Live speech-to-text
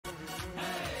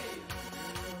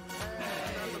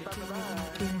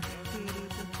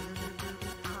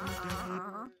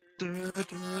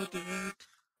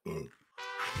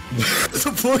What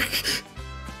the fuck?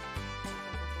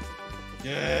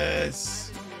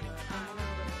 Yes.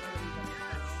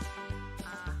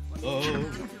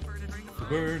 Oh,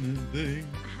 burning thing.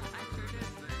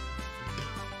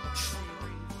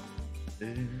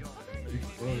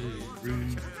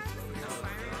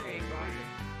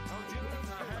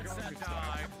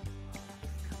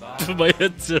 My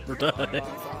head's right.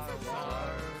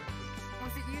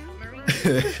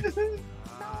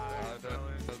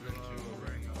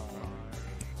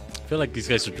 I feel like these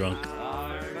guys are drunk.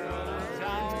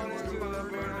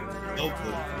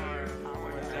 Hopefully.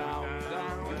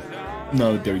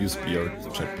 No, they're just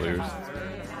VRChat players.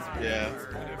 Yeah.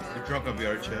 They're drunk on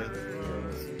VRChat.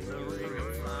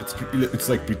 It's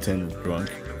like pretend drunk.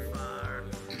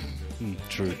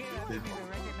 True.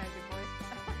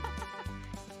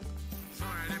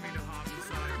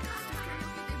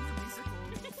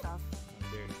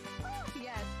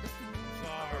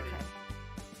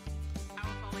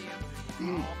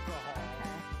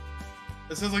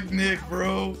 That sounds like Nick,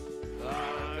 bro.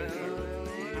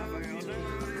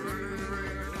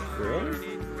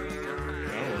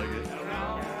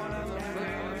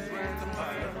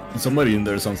 Somebody in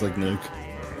there sounds like Nick.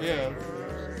 Yeah.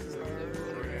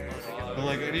 But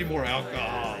like, I need more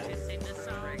alcohol.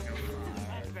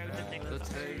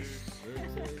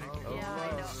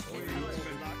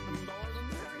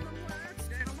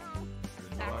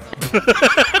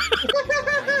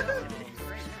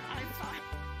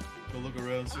 Go look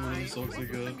around, see what these songs they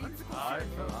got.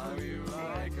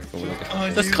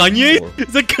 That's Kanye?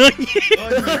 Is that Kanye?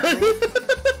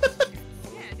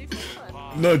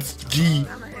 No, it's G.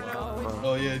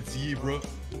 Oh yeah, it's Yi, bro.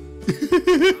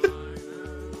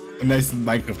 A nice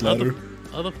Minecraft ladder.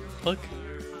 How the fuck?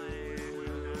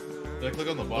 Did I click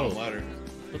on the bottom ladder?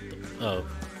 Oh.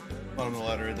 Bottom of the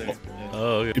ladder right there. Yeah.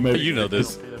 Oh, okay. You know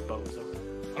this. I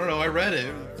don't know, I read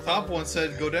it. The top one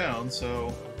said go down,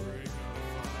 so...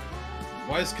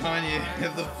 Why does Kanye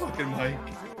have the fucking mic?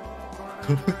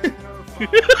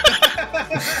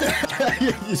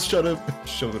 Just shut up.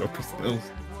 Shove it up his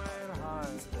nose.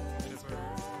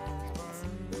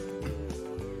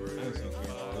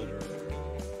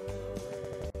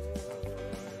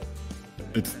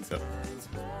 It's... What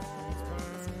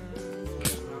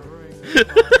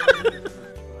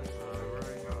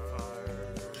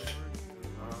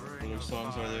other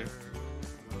songs are there?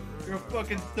 You're a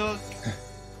fucking duck.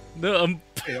 No, I'm.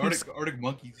 Hey, Arctic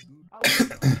Monkeys.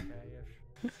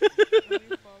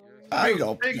 I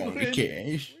got monkey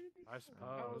cash. I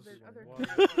suppose.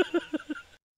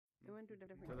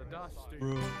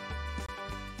 Bro.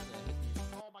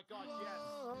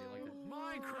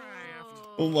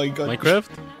 Oh my god. Minecraft?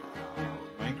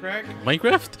 Minecraft?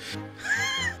 Minecraft?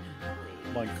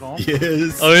 Minecraft?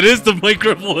 Yes. Oh, it is the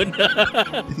Minecraft one.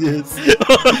 Yes.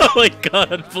 Oh my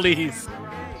god, please.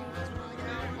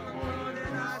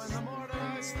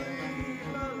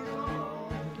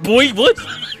 Boy, what?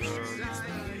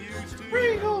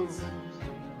 Pringles!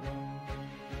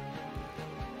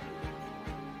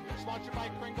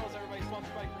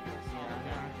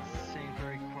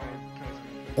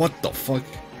 What the fuck?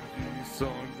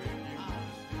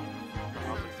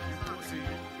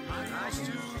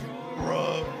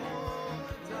 Bro.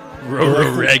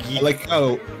 Raggy. I like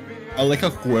how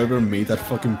whoever made that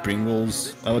fucking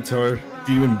Pringles avatar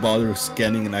didn't even bother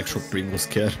scanning an actual Pringles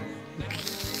cat.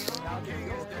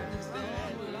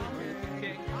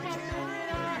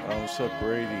 Oh, what's up,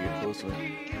 Brady? Get closer.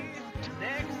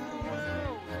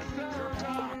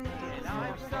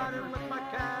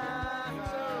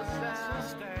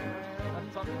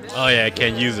 Oh yeah, I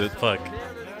can't use it. Fuck.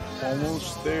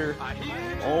 Almost there.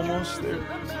 Almost there.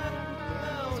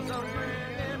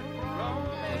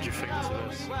 What'd you figure to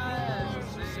this?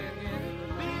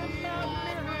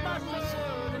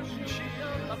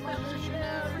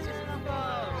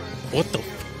 What the?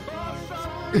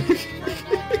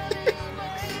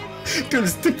 Dude,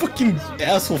 it's the fucking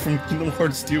asshole from Kingdom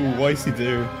Hearts 2. Why is he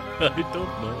there? I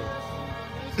don't know.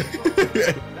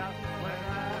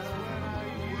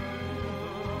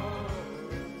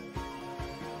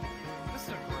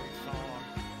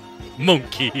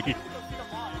 Monkey.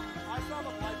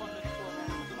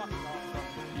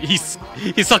 He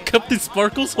saw Captain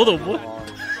Sparkles? Hold on, what?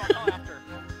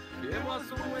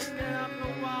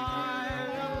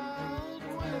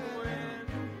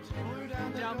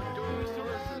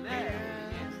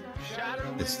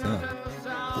 It's not.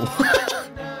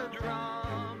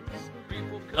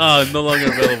 Ah, no longer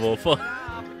available. Fuck.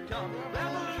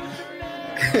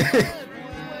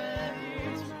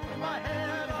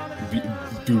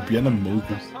 Dude, be an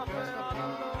emoji.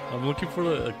 I'm looking for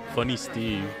like funny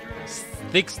Steve.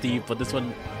 Thick Steve, but this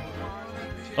one.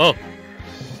 Oh,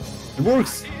 It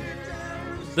works.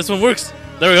 this one works.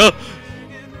 There we go.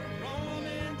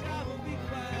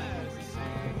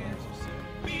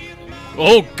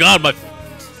 Oh God, my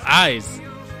eyes.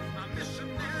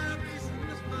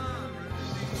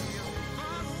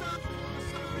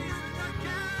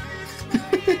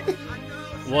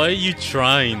 Why are you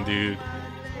trying, dude?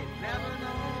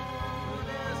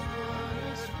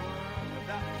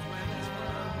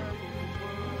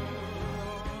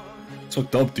 It's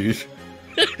fucked up, dude.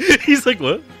 He's like,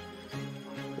 what?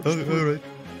 Alright.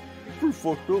 Pretty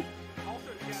fucked up.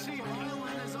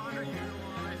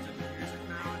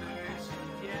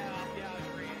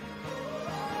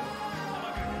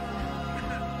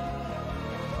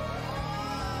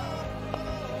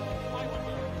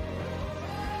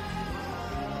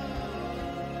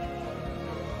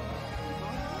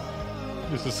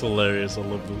 This is hilarious. I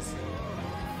love this.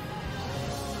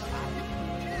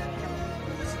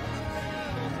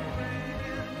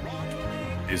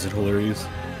 Is it hilarious?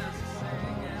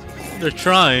 They're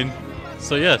trying.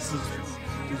 So yes. Does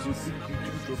it think you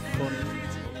do the funny?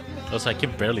 Also, I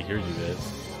can barely hear you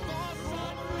guys.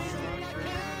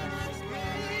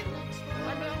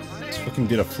 Just fucking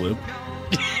did a flip.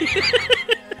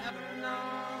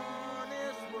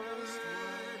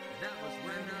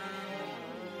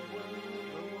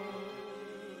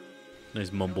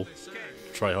 Nice mumble.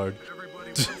 Try hard.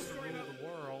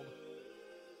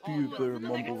 Be a better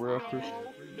mumble rapper.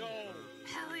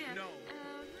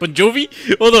 Bon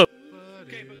Jovi? Hold up.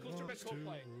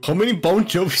 How many Bon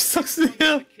Jovi songs do they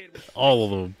have? All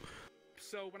of them.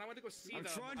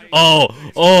 Oh,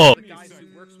 oh.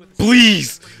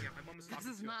 Please.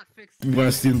 You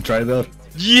wanna see them try that?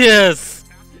 Yes.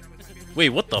 Wait,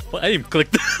 what the fuck? I didn't click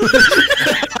Through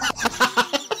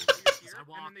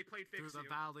the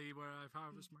valley where I've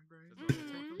harvested my grain.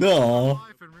 No.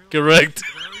 Correct.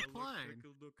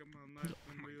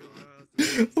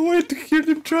 I wanted to hear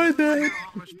them try that.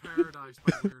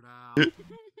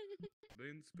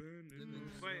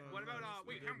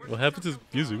 What happened to his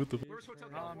music? What the?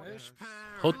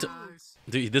 Hotel.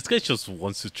 Dude, this guy just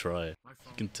wants to try. You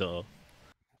can tell.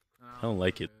 I don't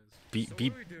like it.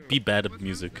 Be bad at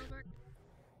music.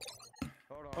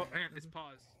 Oh, hang on, it's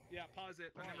pause. Yeah, pause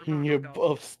it. You're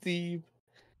buff, Steve.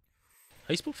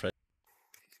 How you spell Fred?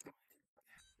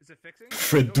 Is it fixing?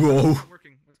 Fred No, it's Duo. not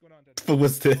working. What's going on, Ted? What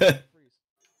was that? Freeze.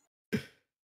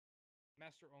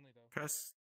 Master only though.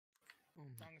 Press. Song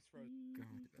is frozen.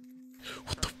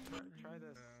 Try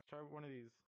this. Try one of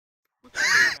these.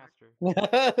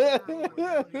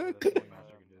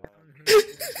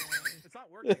 It's not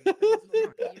working.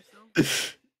 It's not.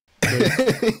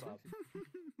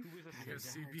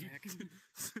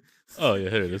 Oh yeah,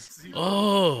 here it is.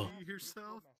 Oh,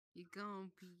 Yourself. You gonna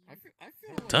be?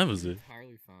 what time is it?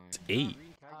 Entirely fine. It's 8.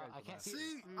 I can't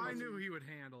See, I knew he would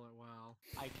handle it well.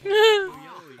 I can't.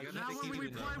 Now when we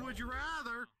play Would You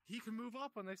Rather, he can move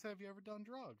up when they say, "Have you ever done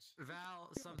drugs?" Val,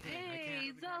 something.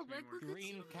 Hey, Val, look at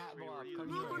Green catwalk. Come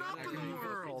Moving up in the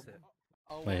world.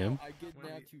 Oh, I am? I get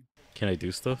that to Can I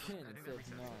do stuff? 10 instead of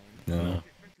 9. No.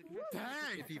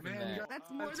 Dang, If even man, that.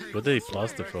 that's more than Where did he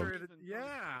floss it from?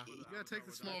 Yeah, you gotta take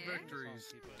the small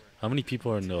victories. How many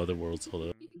people are in the other worlds? Hold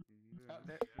up.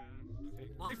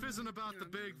 Life isn't about the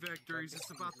big victories;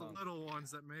 it's about the little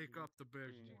ones that make up the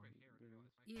big one.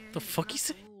 The fuck he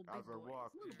say?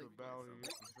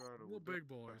 Little big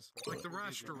boys, like the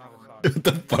restaurant. What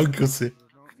the fuck was it?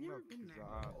 Where are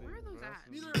those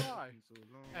at? Neither do I.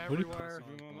 Everywhere.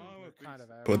 Kind of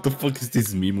What the fuck is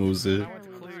this mimose? I went to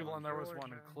Cleveland. There was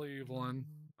one in Cleveland.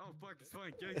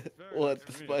 What,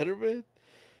 the Spider-Man?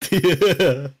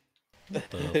 Yeah. What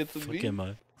the It's a fuck meme? am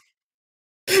I?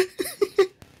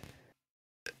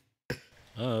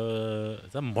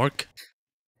 Is that Mark?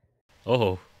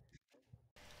 Oh.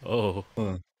 Oh.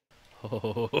 What?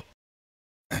 Oh.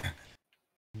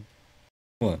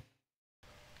 What?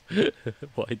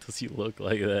 Why does he look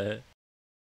like that?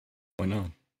 Why not?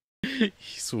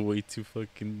 He's way too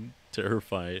fucking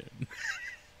terrifying.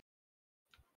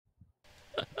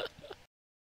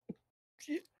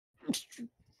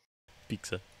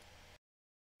 Pizza.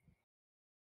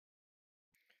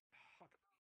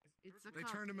 It's a They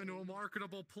turned him into a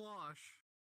marketable plush.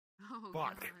 Oh,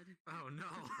 Fuck. God. Oh no!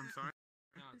 I'm sorry.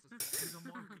 No, he's a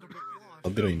marketable plush. How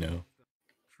did I know?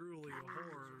 Truly a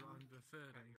horror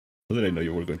unbefitting. How did I know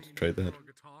you were going to try that? Throw a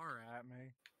guitar at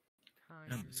me.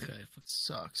 This guy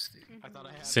sucks, dude.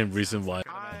 Same reason why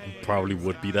it probably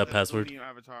would be that password. New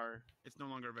avatar. It's no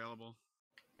longer available.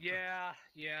 Yeah.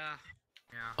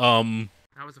 Um,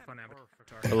 That was a fun avatar.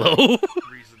 hello?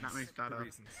 Reasons. That makes that up.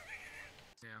 Reasons.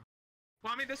 Yeah.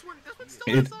 Well, I mean, this one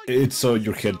still has like. It's so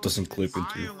your head doesn't clip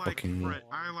into I your like fucking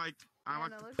I like Yeah, the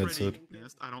no, let's headset.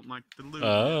 prettiness. I don't like the lewdness.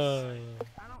 Ah,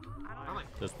 I don't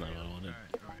like that's not what I wanted.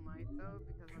 all night though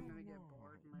because I'm gonna get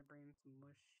bored and my brain's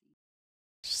mushy.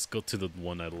 Just go to the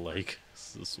one I like.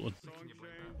 It's this one.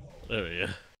 Oh yeah.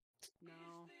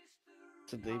 No.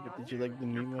 So David, did you like the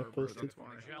meme I posted?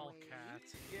 Gel cat.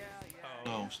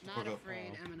 No, shut the Not fuck up.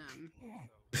 afraid,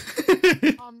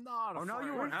 Eminem. I'm not. Oh no,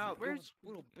 you went out. Where's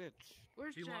little bitch?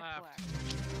 Where's He Jack left. Black?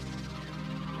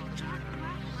 Jack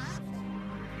Black left?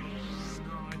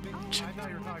 I thought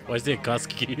you were talking Why is there a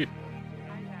Koski? Hi,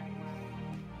 Jack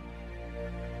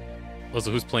Black.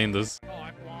 Also, who's playing this? Oh,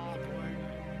 I blocked.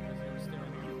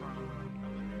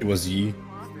 It was Yi.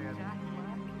 Lost Jack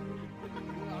Black?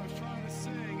 I was trying to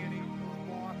sing and he was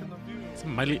blocking the view. It's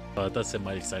Miley. That's it,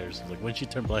 Miley Cyrus. I was like, when she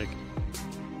turned black?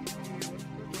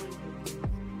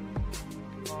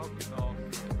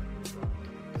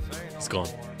 It's gone.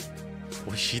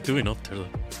 What is she doing up there?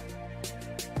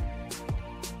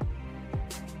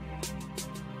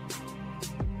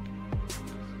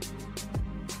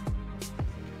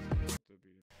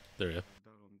 There we go.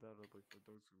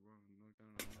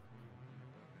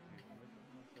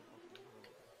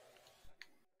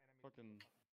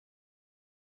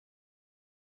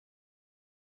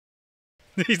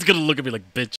 He's gonna look at me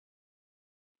like, bitch.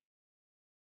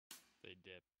 They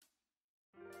did.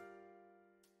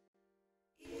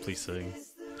 Please sing.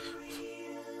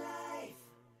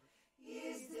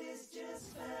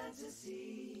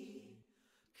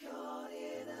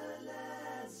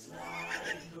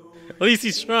 At least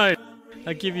he's trying.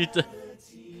 I give you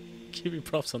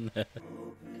props on that.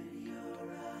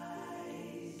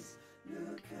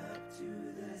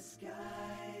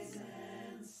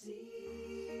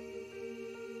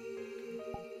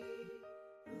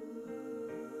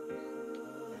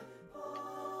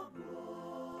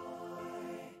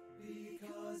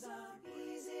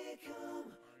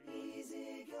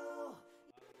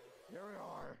 Here we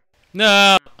are.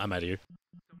 No, I'm out of here.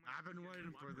 I've been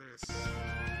waiting for this.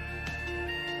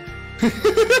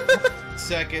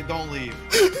 Second, don't leave.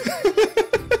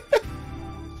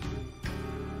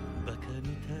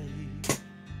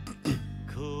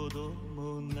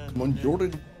 Come on,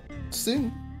 Jordan,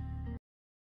 sing.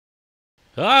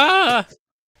 Ah,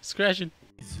 it's crashing.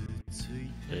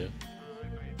 Yeah.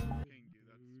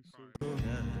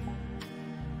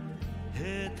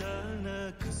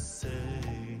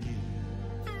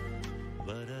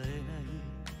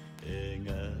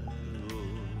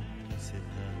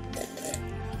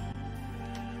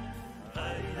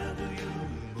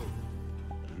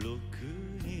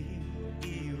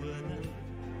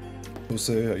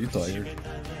 Jose, are you tired?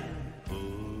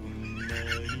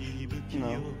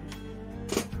 No.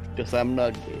 Because I'm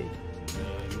not gay.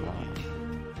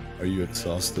 Are you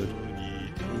exhausted?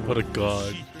 What a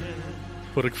god.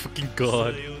 What a fucking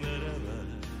god.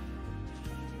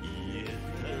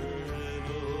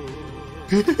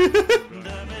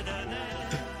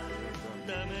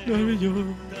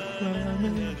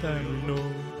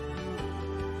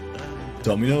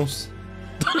 Domino's?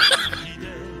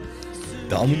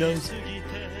 Domino's?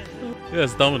 Yeah,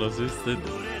 it's Domino's.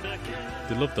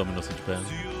 They love Domino's in Japan.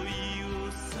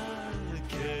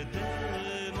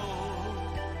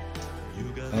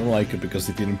 I don't like it because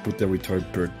they didn't put the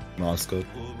retarded bird mascot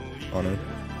on it.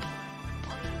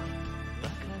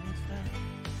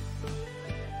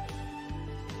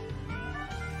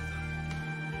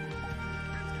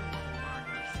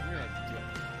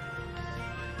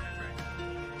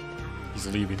 He's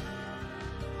leaving.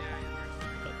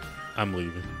 I'm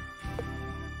leaving.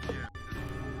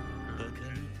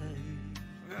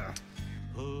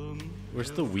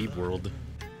 Where's the Weeb world?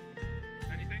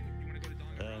 Anything? You want to go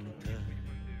to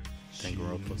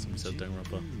Danganronpa. Someone said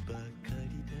Danganronpa.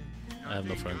 I have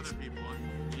no friends.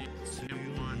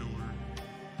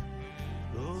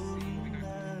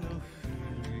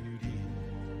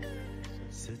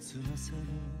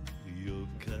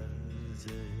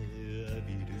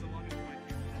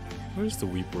 Where's the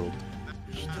Weeb world?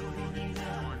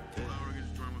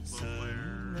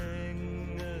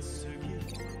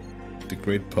 The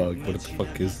Great Pug, what the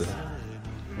fuck is that?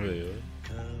 Wait,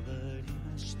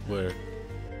 where?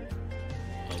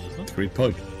 Oh, this one? Great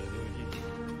Pug.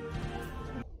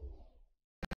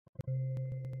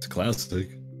 It's classic.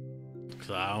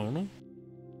 I don't know.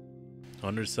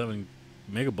 107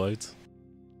 megabytes.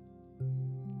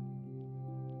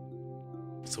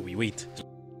 So we wait.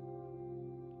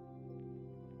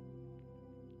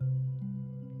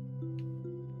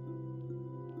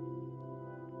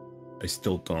 I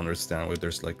still don't understand why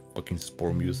there's like fucking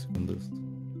spore music in this.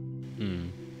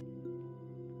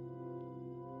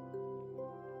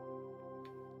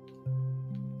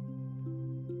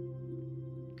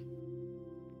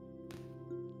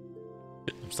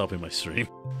 I'm stopping my stream,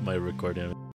 my recording.